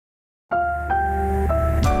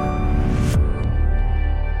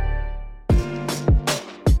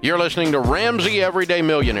You're listening to Ramsey Everyday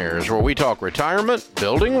Millionaires, where we talk retirement,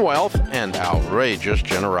 building wealth, and outrageous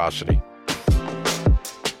generosity.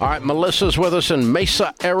 All right, Melissa's with us in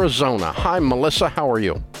Mesa, Arizona. Hi, Melissa. How are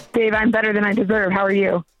you? Dave, I'm better than I deserve. How are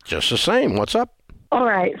you? Just the same. What's up? All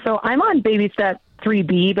right. So I'm on baby step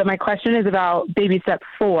 3B, but my question is about baby step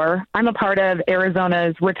 4. I'm a part of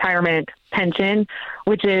Arizona's retirement pension,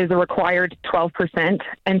 which is a required 12%.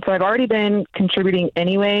 And so I've already been contributing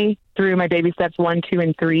anyway through my baby steps 1, 2,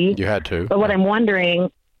 and 3. You had to. But what I'm wondering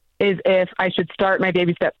is if I should start my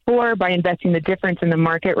baby step 4 by investing the difference in the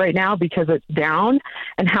market right now because it's down,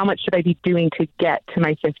 and how much should I be doing to get to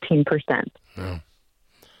my 15%? Oh.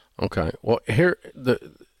 Okay. Well, here,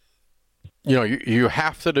 you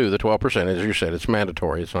have to do the 12%. As you said, it's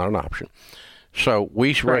mandatory. It's not an option. So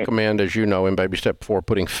we recommend, as you know, in baby step 4,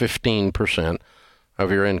 putting 15%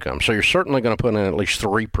 of your income. So you're certainly going to put in at least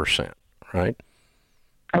 3%, right?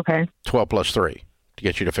 Okay. 12 plus 3 to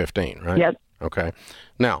get you to 15, right? Yep. Okay.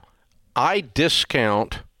 Now, I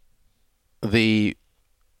discount the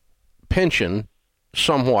pension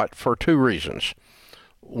somewhat for 2 reasons.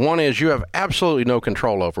 One is you have absolutely no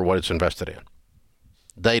control over what it's invested in.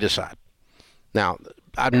 They decide. Now,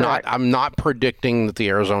 I'm not predicting that the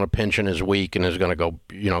Arizona pension is weak and is going to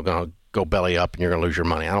go belly up and you're going to lose your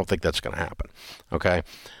money. I don't think that's going to happen. Okay.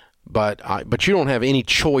 But you don't have any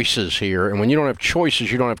choices here, and when you don't have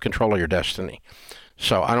choices, you don't have control of your destiny.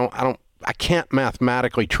 So I can't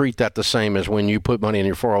mathematically treat that the same as when you put money in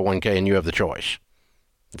your 401k and you have the choice.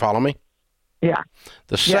 Follow me? Yeah.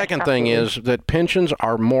 The second thing is that pensions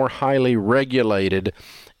are more highly regulated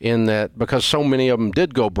in that because so many of them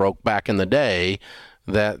did go broke back in the day,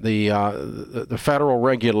 that the federal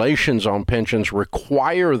regulations on pensions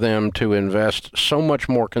require them to invest so much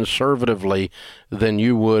more conservatively than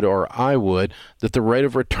you would or I would, that the rate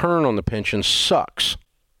of return on the pension sucks.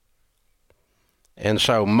 And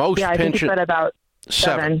so most pensions... I think you said about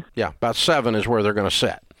 7. Yeah, about 7 is where they're going to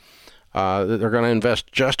set. They're going to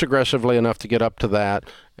invest just aggressively enough to get up to that,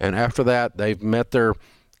 and after that, they've met their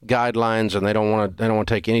guidelines, and they don't want to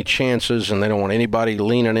take any chances, and they don't want anybody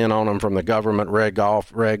leaning in on them from the government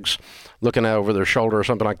regs, looking out over their shoulder or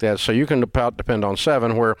something like that. So you can about depend on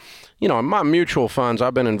 7. Where, in my mutual funds,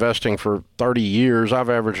 I've been investing for 30 years. I've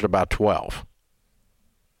averaged about 12.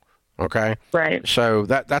 Okay. Right. So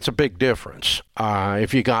that's a big difference.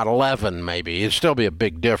 If you got 11, maybe it'd still be a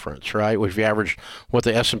big difference, right? If you average what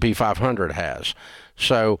the S&P 500 has.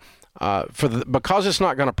 So because it's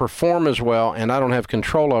not going to perform as well, and I don't have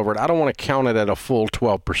control over it, I don't want to count it at a full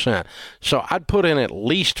 12%. So I'd put in at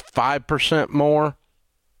least 5% more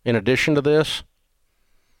in addition to this.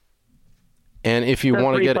 And if you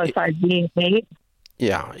want to get 3 plus 5 being 8.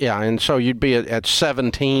 Yeah, and so you'd be at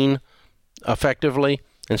 17 effectively,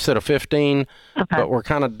 instead of 15, but we're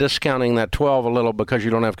kind of discounting that 12 a little because you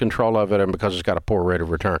don't have control of it and because it's got a poor rate of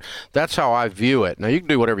return. That's how I view it. Now, you can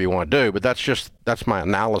do whatever you want to do, but that's my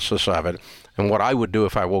analysis of it and what I would do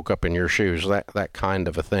if I woke up in your shoes, that kind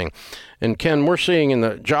of a thing. And, Ken, we're seeing in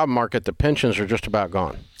the job market that pensions are just about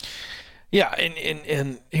gone. Yeah,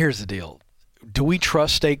 and here's the deal. Do we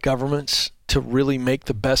trust state governments to really make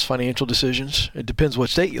the best financial decisions? It depends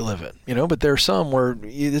what state you live in, but there are some where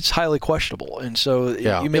it's highly questionable. And so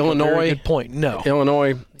you make Illinois, a very good point. No.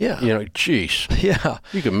 Illinois, geez. Yeah.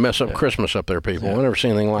 You can mess up Christmas up there, people. I've never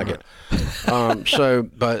seen anything like it. And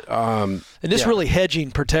this really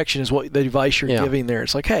hedging protection is what the advice you're giving there.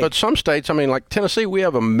 It's like, hey. But some states, like Tennessee, we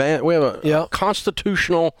have a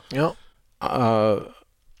constitutional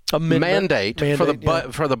mandate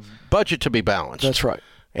for the budget to be balanced. That's right.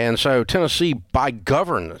 And so Tennessee, by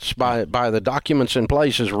governance, by the documents in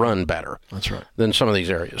place, is run better. That's right. Than some of these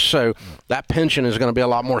areas. So that pension is going to be a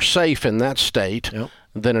lot more safe in that state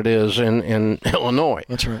than it is in Illinois.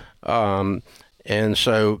 That's right. And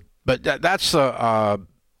so, but that's the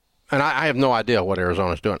And I have no idea what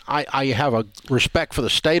Arizona's doing. I have a respect for the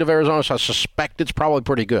state of Arizona, so I suspect it's probably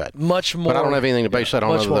pretty good. Much more. But I don't have anything to base that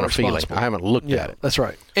on other than a feeling. I haven't looked at it. That's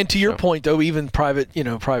right. And to your point, though, even private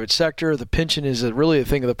sector, the pension is really a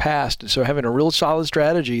thing of the past. And so having a real solid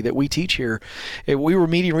strategy that we teach here, we were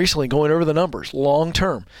meeting recently going over the numbers, long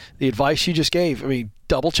term. The advice you just gave,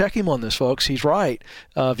 double check him on this, folks. He's right.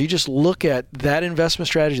 If you just look at that investment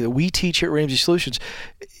strategy that we teach here at Ramsey Solutions,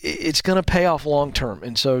 it's going to pay off long term.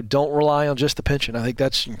 And so don't rely on just the pension. I think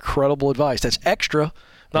that's incredible advice. That's extra.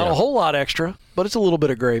 Not a whole lot extra, but it's a little bit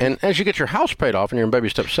of gravy. And as you get your house paid off and you're in baby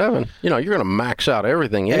step 7, you're going to max out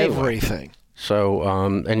everything anyway. Everything. So,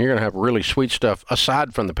 and you're going to have really sweet stuff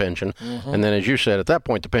aside from the pension. Mm-hmm. And then, as you said, at that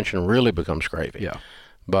point, the pension really becomes gravy. Yeah.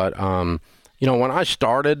 But, when I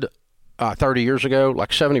started, 30 years ago, like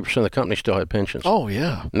 70% of the company still had pensions. Oh,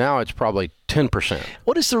 yeah. Now it's probably 10%.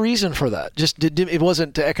 What is the reason for that? Just it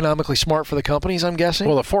wasn't economically smart for the companies, I'm guessing?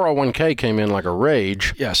 Well, the 401k came in like a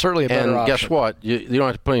rage. Yeah, certainly a better and option. guess what? You don't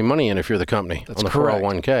have to put any money in if you're the company on the correct.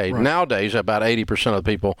 401k. Right. Nowadays, about 80% of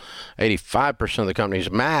the people, 85% of the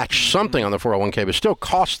companies match something on the 401k, but still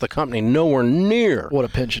costs the company nowhere near what a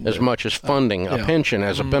pension as did. much as funding a pension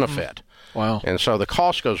as a benefit. Wow. And so the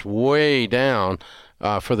cost goes way down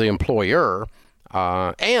for the employer.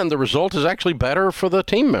 And the result is actually better for the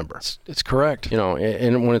team member. It's correct. You know,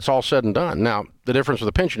 and when it's all said and done. Now, the difference with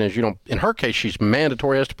the pension is in her case, she's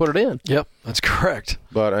mandatory, has to put it in. Yep, that's correct.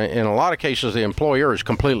 But in a lot of cases, the employer is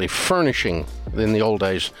completely furnishing, in the old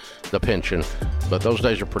days, the pension. But those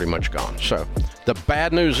days are pretty much gone. So the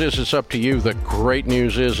bad news is it's up to you. The great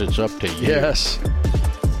news is it's up to you. Yes.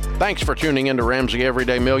 Thanks for tuning in to Ramsey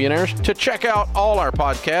Everyday Millionaires. To check out all our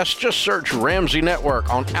podcasts, just search Ramsey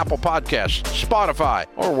Network on Apple Podcasts, Spotify,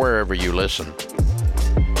 or wherever you listen.